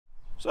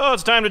So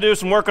it's time to do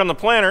some work on the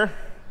planter.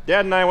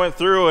 Dad and I went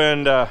through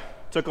and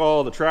took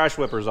all the trash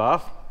whippers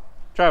off.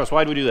 Travis,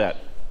 why did we do that?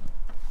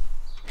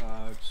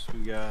 We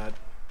got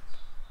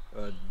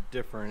a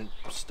different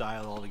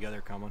style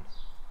altogether coming.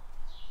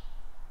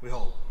 We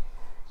hope.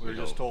 We were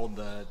just told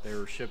that they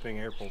were shipping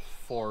April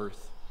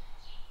 4th.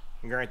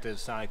 And granted,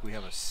 it's not like we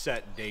have a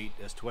set date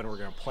as to when we're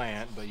going to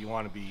plant, but you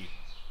want to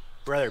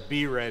rather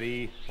be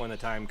ready when the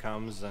time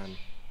comes than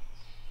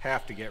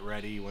have to get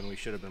ready when we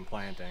should have been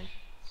planting.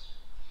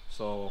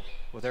 So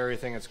with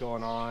everything that's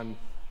going on,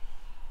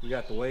 we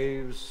got the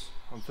waves.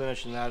 I'm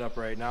finishing that up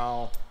right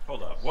now.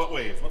 Hold up, what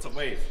wave? What's a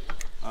wave?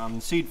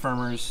 Seed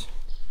firmers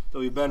that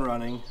we've been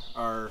running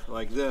are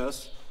like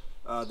this.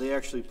 They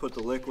actually put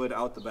the liquid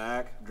out the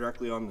back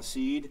directly on the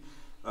seed.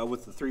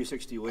 With the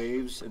 360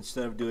 waves,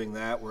 instead of doing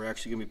that, we're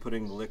actually going to be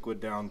putting the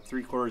liquid down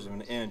 3/4 of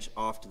an inch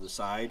off to the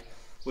side,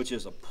 which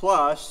is a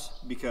plus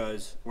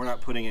because we're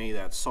not putting any of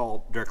that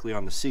salt directly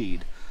on the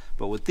seed.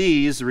 But with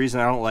these, the reason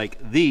I don't like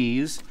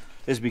these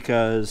is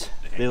because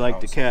they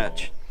like to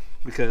catch.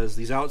 Because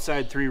these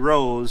outside 3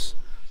 rows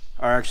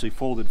are actually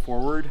folded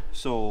forward,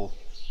 so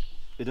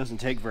it doesn't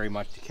take very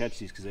much to catch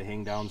these because they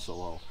hang down so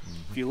low.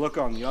 If you look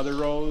on the other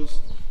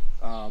rows,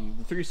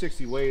 the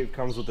 360 wave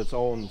comes with its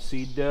own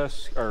seed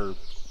disc or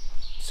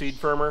seed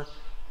firmer,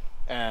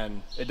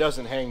 and it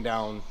doesn't hang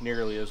down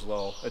nearly as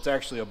low. It's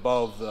actually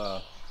above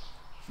the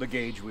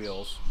gauge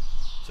wheels.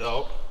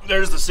 So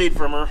there's the seed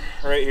firmer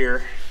right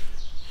here,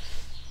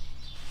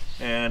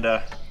 and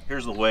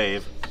here's the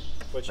wave.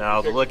 Which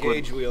now the liquid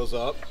gauge wheels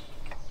up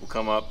will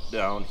come up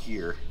down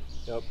here.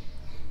 Yep.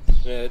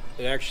 It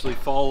actually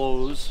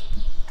follows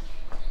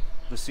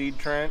the seed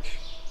trench.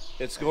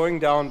 It's going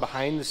down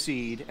behind the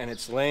seed and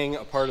it's laying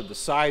a part of the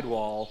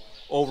sidewall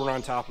over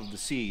on top of the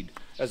seed,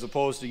 as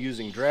opposed to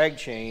using drag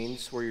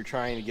chains where you're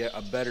trying to get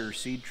a better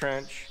seed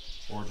trench.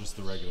 Or just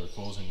the regular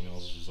closing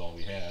wheels, which is all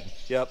we had.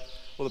 Yep.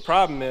 Well, the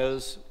problem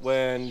is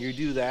when you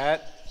do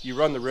that, you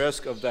run the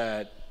risk of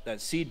that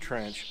seed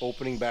trench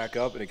opening back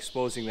up and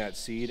exposing that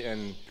seed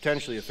and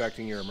potentially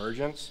affecting your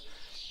emergence.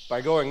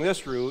 By going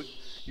this route,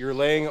 you're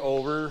laying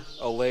over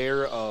a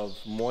layer of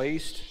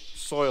moist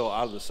soil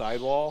out of the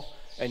sidewall,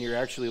 and you're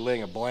actually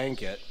laying a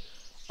blanket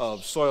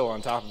of soil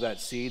on top of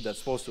that seed that's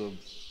supposed to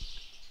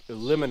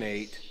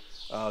eliminate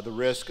the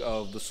risk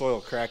of the soil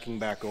cracking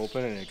back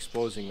open and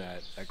exposing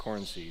that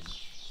corn seed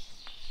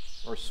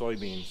or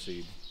soybean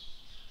seed.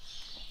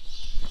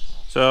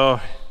 So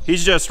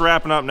he's just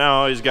wrapping up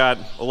now. He's got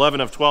 11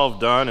 of 12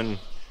 done, and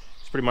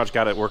he's pretty much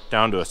got it worked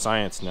down to a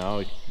science now.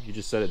 He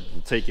just said it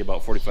will take you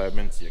about 45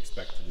 minutes you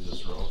expect to do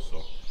this row.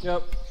 So.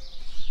 Yep.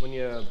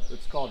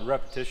 It's called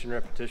repetition,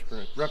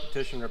 because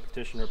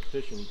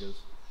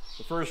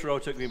the first row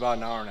took me about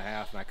an hour and a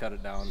half, and I cut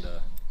it down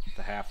to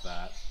half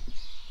that.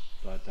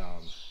 But I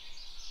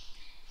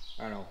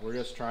don't know. We're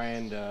just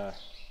trying to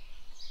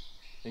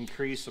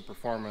increase the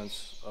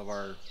performance of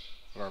our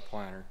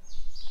planter.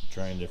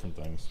 Trying different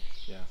things.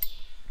 Yeah.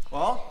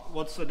 Well,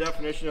 what's the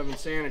definition of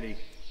insanity?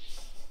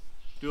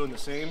 Doing the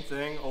same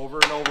thing over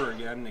and over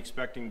again and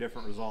expecting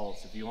different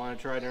results. If you want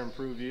to try to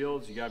improve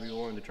yields, you got to be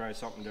willing to try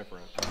something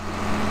different.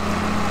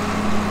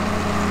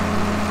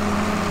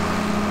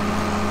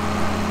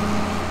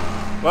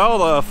 Well,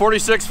 the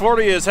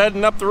 4640 is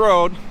heading up the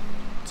road.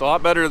 It's a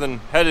lot better than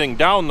heading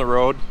down the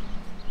road.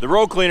 The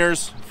row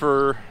cleaners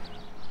for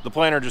the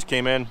planter just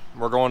came in.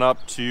 We're going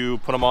up to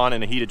put them on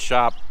in a heated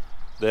shop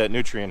that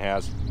Nutrien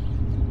has.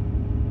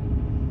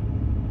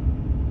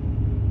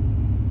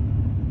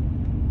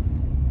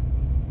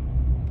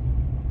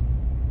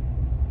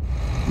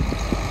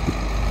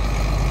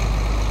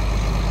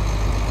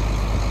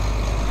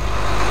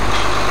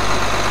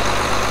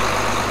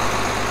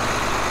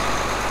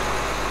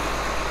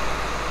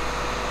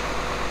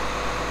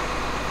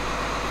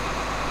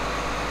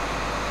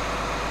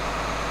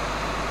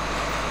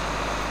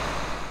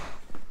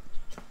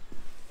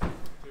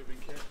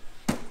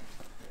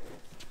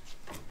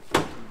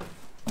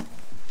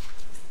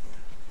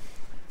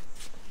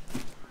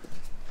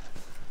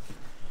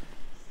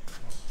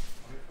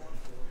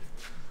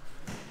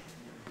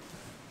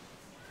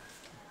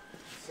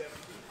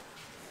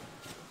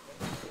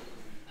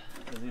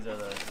 These are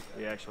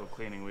the actual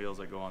cleaning wheels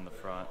that go on the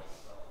front.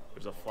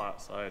 There's a flat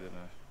side and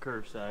a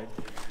curved side.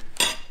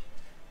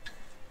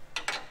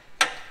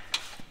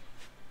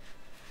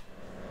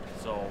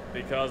 So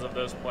because of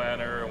this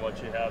planter and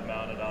what you have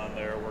mounted on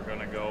there, we're going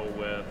to go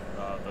with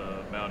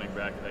the mounting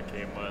bracket that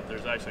came with.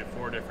 There's actually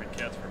 4 different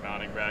kits for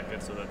mounting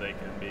brackets so that they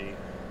can be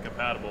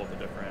compatible with the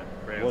different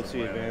brands. What's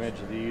the advantage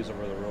of these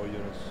over the row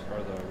units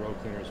or the row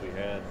cleaners we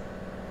had?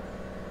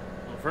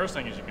 Well, the first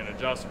thing is you can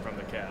adjust them from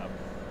the cab.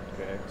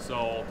 Okay.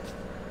 So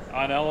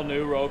on all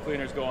new row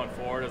cleaners going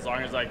forward, as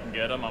long as I can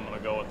get them, I'm going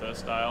to go with this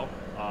style.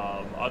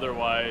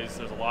 Otherwise,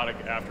 there's a lot of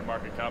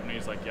aftermarket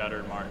companies like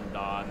Yetter, Martin,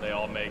 Don. They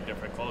all make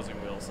different closing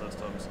wheel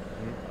systems.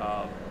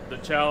 The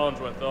challenge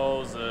with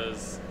those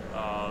is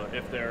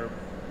if they're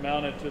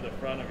mounted to the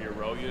front of your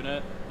row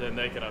unit, then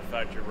they can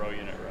affect your row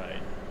unit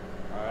right.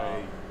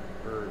 I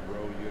heard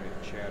row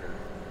unit chatter.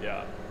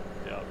 Yeah.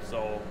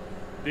 So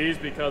These,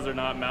 because they're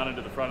not mounted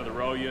to the front of the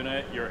row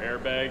unit, your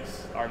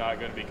airbags are not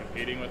going to be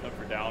competing with them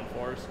for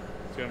downforce.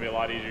 It's going to be a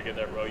lot easier to get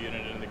that row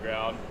unit into the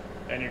ground,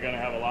 and you're going to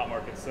have a lot more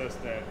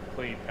consistent,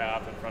 clean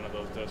path in front of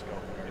those disc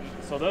openers.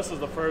 So this is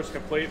the first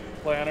complete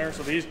planter.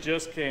 So these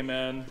just came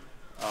in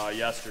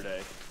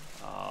yesterday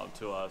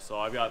to us. So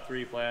I've got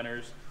 3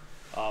 planters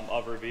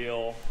of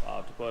Reveal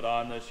to put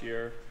on this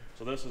year.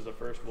 So this is the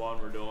first one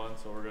we're doing.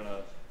 So we're going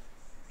to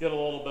get a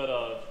little bit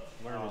of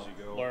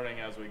learning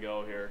as we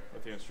go here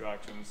with the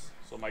instructions.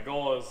 So my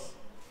goal is,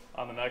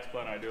 on the next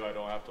plan I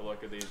don't have to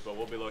look at these, but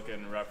we'll be looking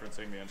and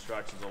referencing the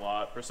instructions a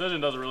lot.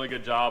 Precision does a really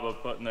good job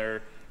of putting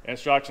their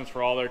instructions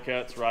for all their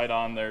kits right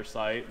on their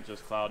site,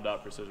 just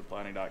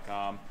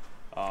cloud.precisionplanting.com.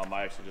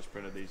 I actually just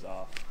printed these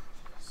off.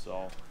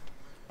 So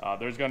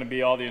there's going to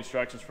be all the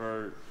instructions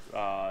for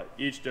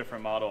each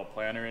different model of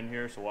planter in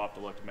here, so we'll have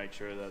to look to make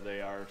sure that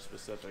they are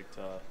specific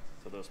to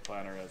this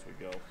planter as we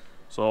go.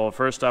 So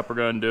first step we're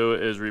going to do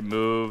is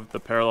remove the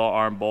parallel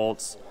arm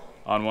bolts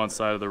on one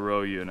side of the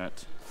row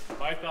unit.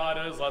 My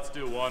thought is, let's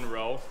do 1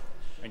 row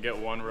and get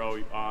 1 row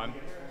on,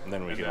 and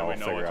then we can all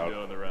figure out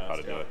how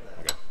to do it.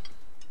 Okay.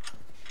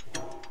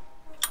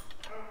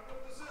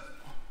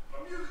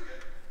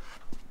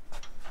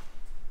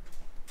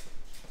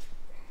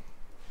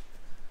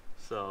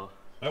 So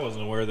I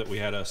wasn't aware that we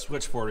had a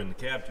switchboard in the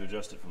cab to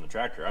adjust it from the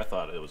tractor. I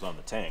thought it was on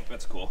the tank.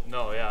 That's cool.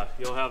 no, yeah,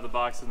 you'll have the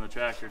box in the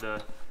tractor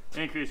to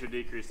increase or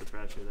decrease the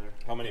pressure there.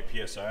 How many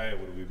PSI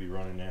would we be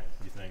running there,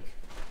 do you think?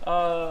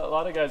 A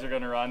lot of guys are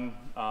going to run,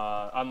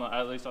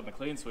 at least on the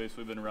clean sweeps,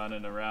 we've been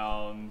running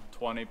around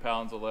 20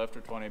 pounds of lift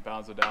or 20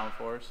 pounds of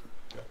downforce.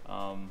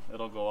 Okay.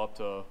 It'll go up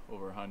to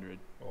over 100.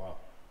 Oh, wow.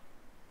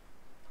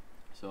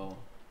 So,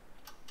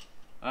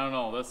 I don't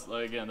know, this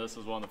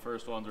is one of the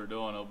first ones we're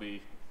doing. It'll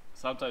be,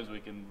 sometimes we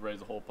can raise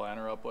the whole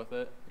planter up with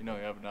it. You know,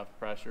 you have enough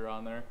pressure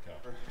on there.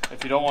 Okay.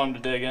 If you don't want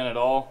them to dig in at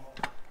all,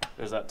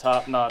 there's that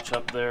top notch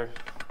up there.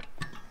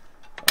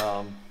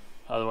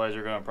 Otherwise,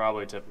 you're going to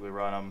probably typically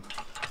run them,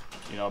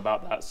 you know,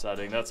 about that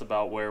setting. That's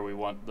about where we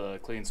want the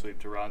clean sweep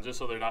to run, just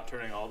so they're not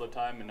turning all the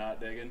time and not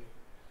digging.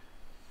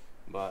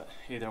 But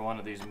either one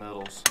of these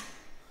middles.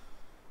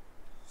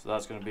 So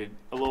that's going to be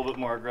a little bit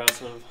more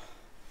aggressive.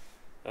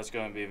 That's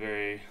going to be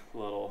very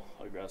little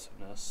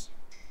aggressiveness.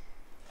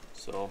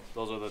 So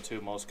those are the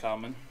 2 most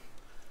common.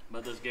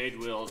 But this gauge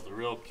wheel is the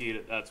real key.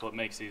 That's what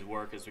makes these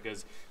work, is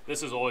because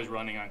this is always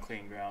running on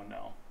clean ground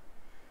now.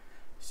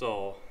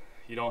 So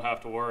you don't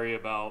have to worry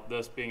about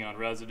this being on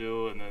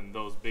residue and then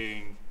those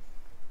being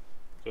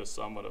just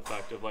somewhat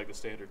effective like the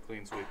standard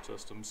clean sweep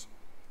systems.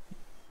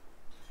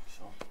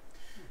 So,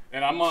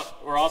 and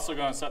we're also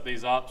going to set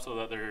these up so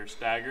that they're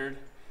staggered.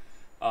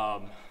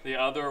 The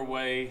other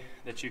way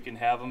that you can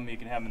have them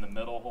in the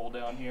middle hole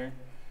down here,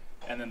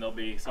 and then they'll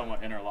be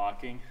somewhat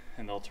interlocking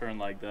and they'll turn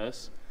like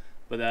this,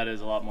 but that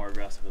is a lot more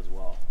aggressive as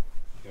well.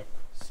 Yep.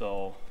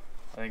 So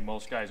I think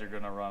most guys are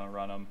going to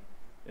run them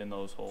in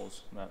those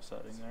holes in that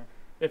setting there.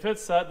 If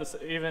it's set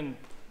even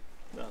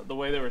the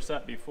way they were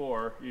set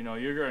before, you know,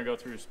 you're going to go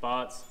through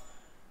spots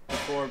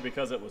before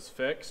because it was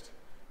fixed,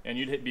 and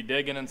you'd be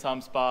digging in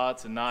some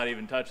spots and not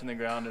even touching the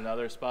ground in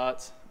other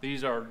spots.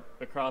 These are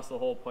across the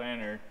whole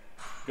planter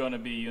going to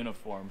be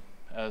uniform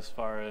as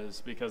far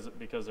as because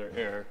they're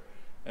air,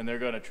 and they're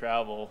going to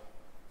travel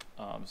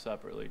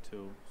separately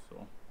too.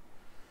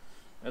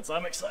 So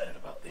I'm excited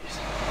about these.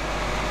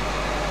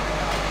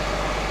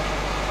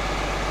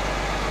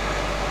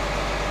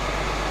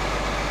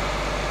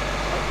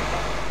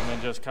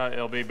 Just cut,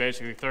 it'll be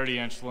basically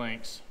 30-inch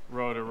links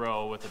row to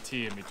row with a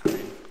T in between.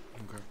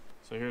 Okay.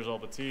 So here's all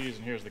the T's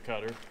and here's the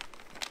cutter.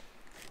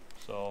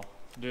 So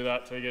do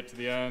that till you get to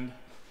the end.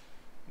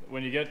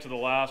 When you get to the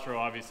last row,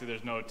 obviously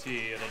there's no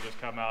T. It'll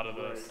just come out of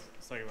the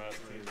second last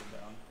T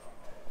down.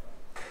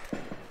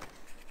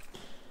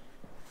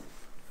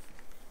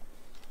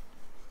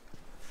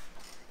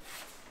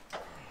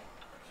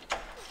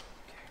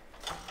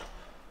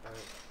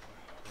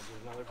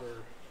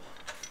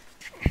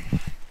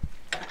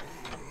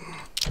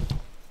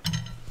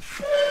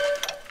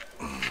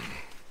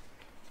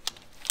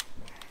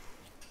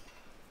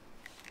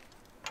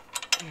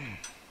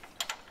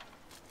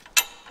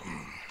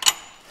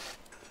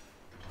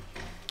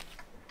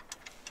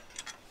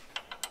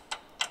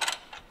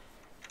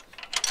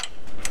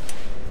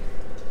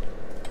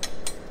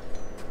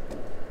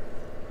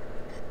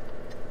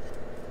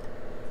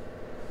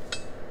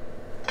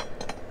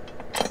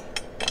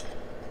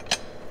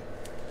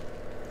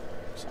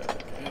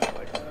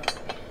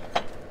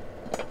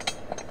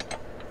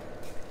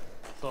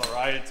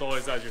 It's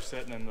always as you're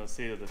sitting in the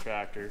seat of the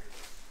tractor.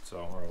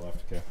 So we're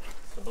left, okay.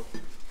 So,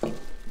 on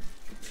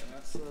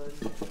that side.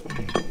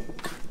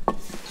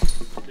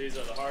 These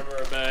are the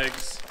hardware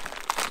bags.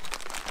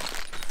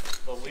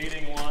 The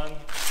leading one,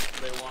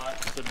 they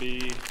want to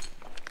be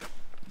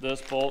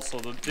this bolt. So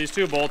these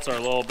 2 bolts are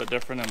a little bit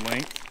different in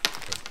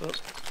length. Okay.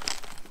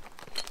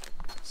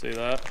 See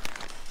that?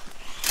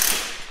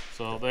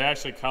 So they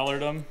actually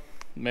colored them,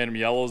 made them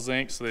yellow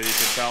zinc so that you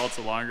can tell it's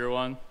a longer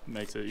one.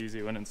 Makes it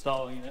easy when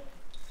installing it.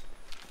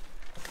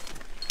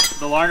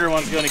 The longer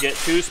one's going to get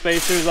 2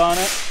 spacers on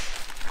it.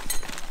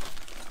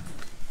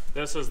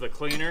 This is the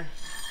cleaner.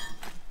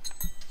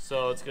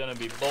 So it's going to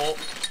be bolt,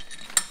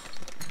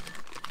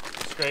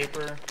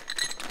 scraper,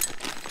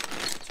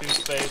 2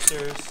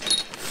 spacers,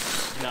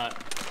 nut.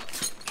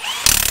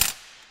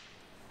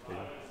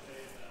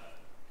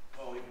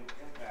 Oh, we can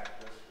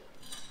impact this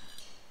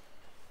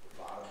the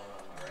bottom one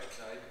on my right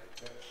side.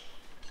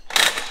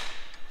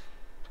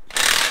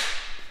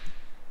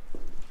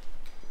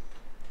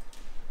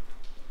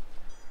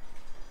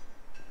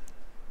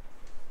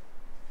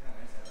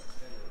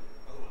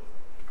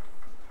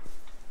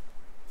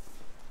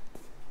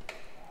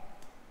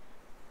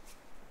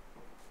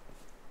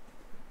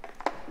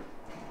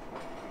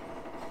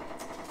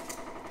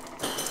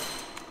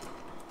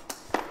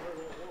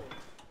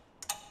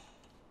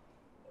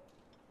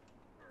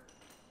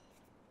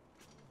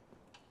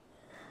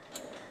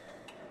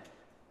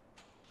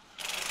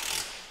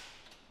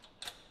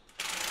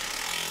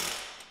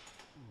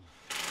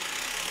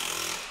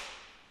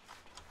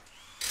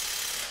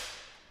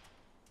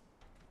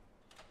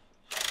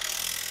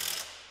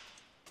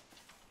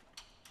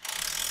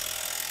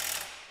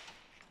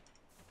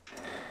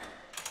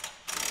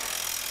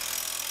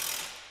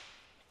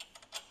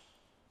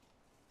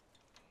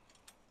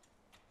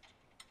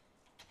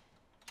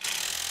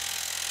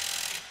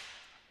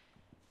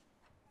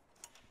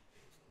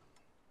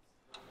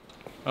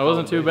 That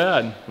wasn't too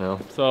bad. No.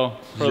 So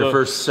This is your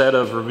first set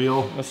of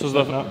reveal? This is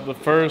the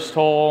first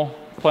whole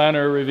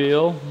planter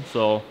reveal.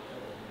 So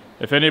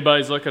if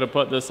anybody's looking to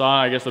put this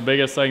on, I guess the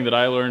biggest thing that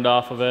I learned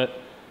off of it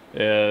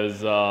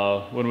is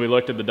when we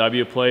looked at the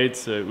W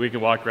plates, we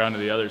can walk around to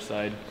the other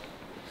side,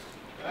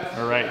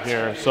 or right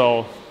here.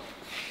 So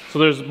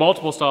there's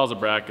multiple styles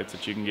of brackets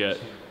that you can get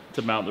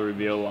to mount the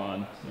reveal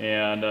on.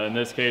 And in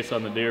this case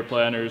on the deer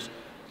planters,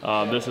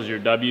 this is your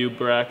W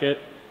bracket,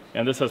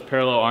 and this has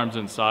parallel arms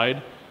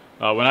inside.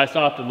 When I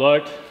stopped and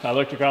looked, I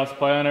looked across the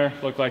planter,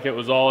 looked like it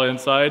was all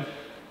inside,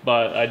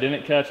 but I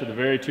didn't catch that the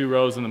very 2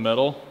 rows in the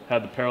middle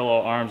had the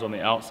parallel arms on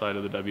the outside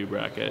of the W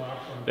bracket.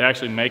 They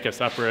actually make a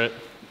separate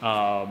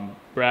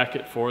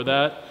bracket for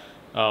that.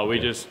 We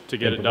just, to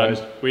get it done,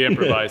 we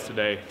improvised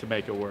today to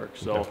make it work.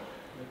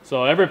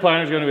 So every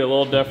planter is going to be a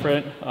little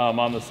different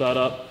on the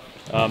setup.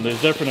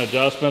 There's different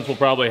adjustments. We'll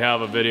probably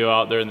have a video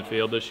out there in the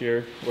field this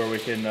year where we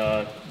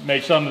can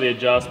make some of the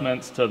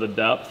adjustments to the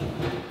depth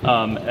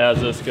as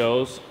this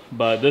goes.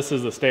 But this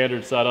is the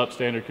standard setup,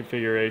 standard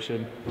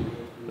configuration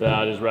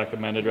that is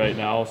recommended right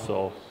now.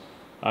 So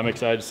I'm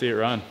excited to see it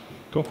run.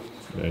 Cool.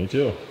 Yeah, me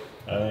too.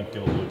 I think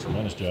it'll do a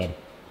tremendous job.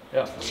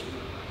 Yeah.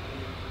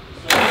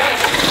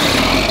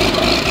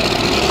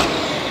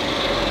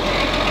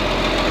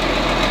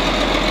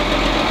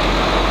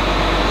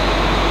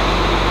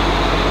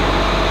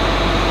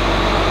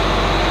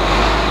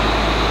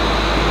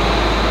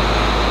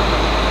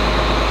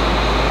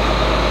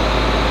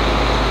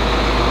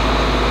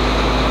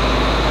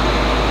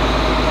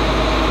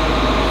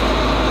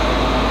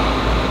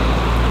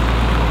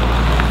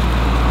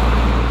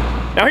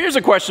 Now here's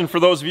a question for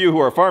those of you who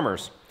are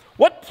farmers.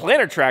 What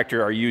planter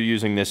tractor are you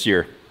using this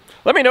year?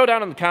 Let me know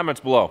down in the comments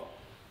below.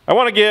 I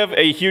want to give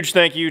a huge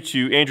thank you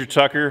to Andrew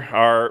Tucker,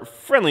 our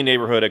friendly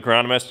neighborhood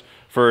agronomist,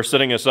 for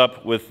setting us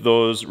up with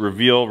those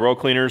reveal row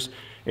cleaners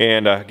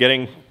and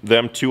getting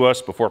them to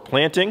us before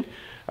planting.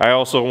 I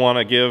also want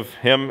to give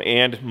him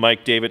and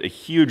Mike David a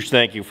huge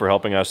thank you for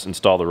helping us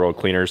install the row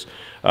cleaners.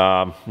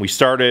 We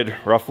started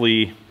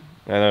roughly,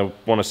 I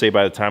want to say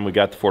by the time we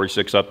got the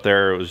 46 up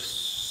there, it was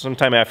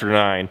sometime after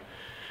 9.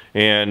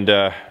 And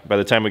by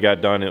the time we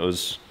got done, it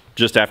was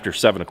just after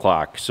 7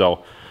 o'clock.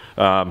 So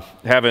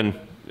having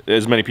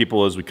as many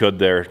people as we could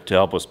there to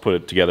help us put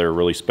it together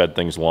really sped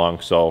things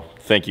along. So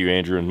thank you,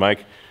 Andrew and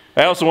Mike.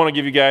 I also want to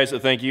give you guys a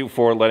thank you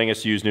for letting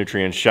us use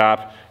Nutrien's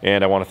shop,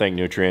 and I want to thank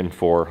Nutrien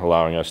for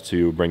allowing us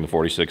to bring the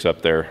 46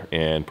 up there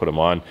and put them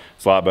on.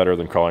 It's a lot better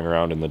than crawling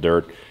around in the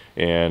dirt,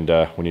 and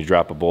when you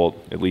drop a bolt,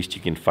 at least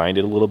you can find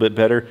it a little bit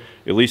better.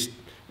 At least,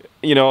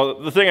 you know,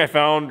 the thing I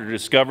found or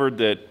discovered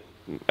that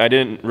I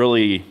didn't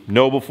really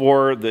know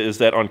before is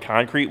that on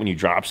concrete, when you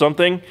drop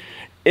something,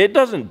 it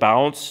doesn't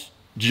bounce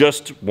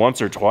just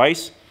once or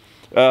twice.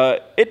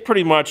 It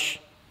pretty much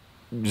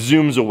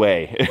zooms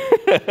away.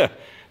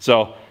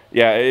 So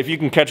yeah, if you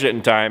can catch it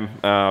in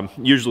time,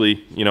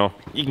 usually, you know,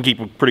 you can keep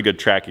a pretty good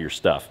track of your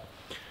stuff.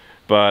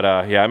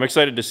 But yeah, I'm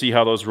excited to see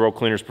how those row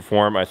cleaners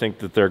perform. I think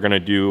that they're going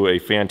to do a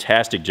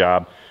fantastic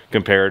job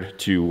compared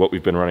to what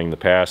we've been running in the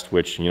past,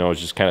 which, you know, is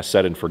just kind of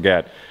set and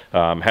forget.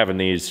 Having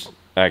these,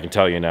 I can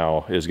tell you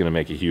now, is going to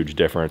make a huge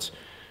difference,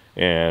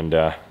 and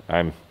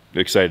I'm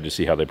excited to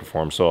see how they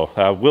perform. So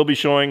we'll be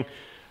showing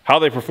how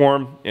they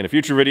perform in a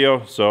future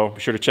video, so be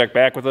sure to check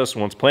back with us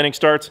once planting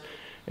starts.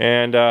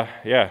 And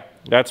yeah,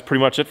 that's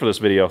pretty much it for this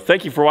video.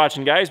 Thank you for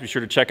watching, guys. Be sure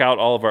to check out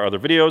all of our other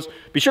videos.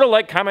 Be sure to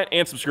like, comment,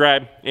 and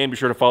subscribe, and be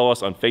sure to follow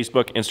us on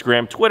Facebook,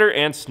 Instagram, Twitter,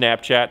 and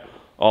Snapchat,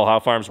 all how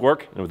farms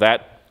work. And with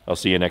that, I'll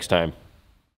see you next time.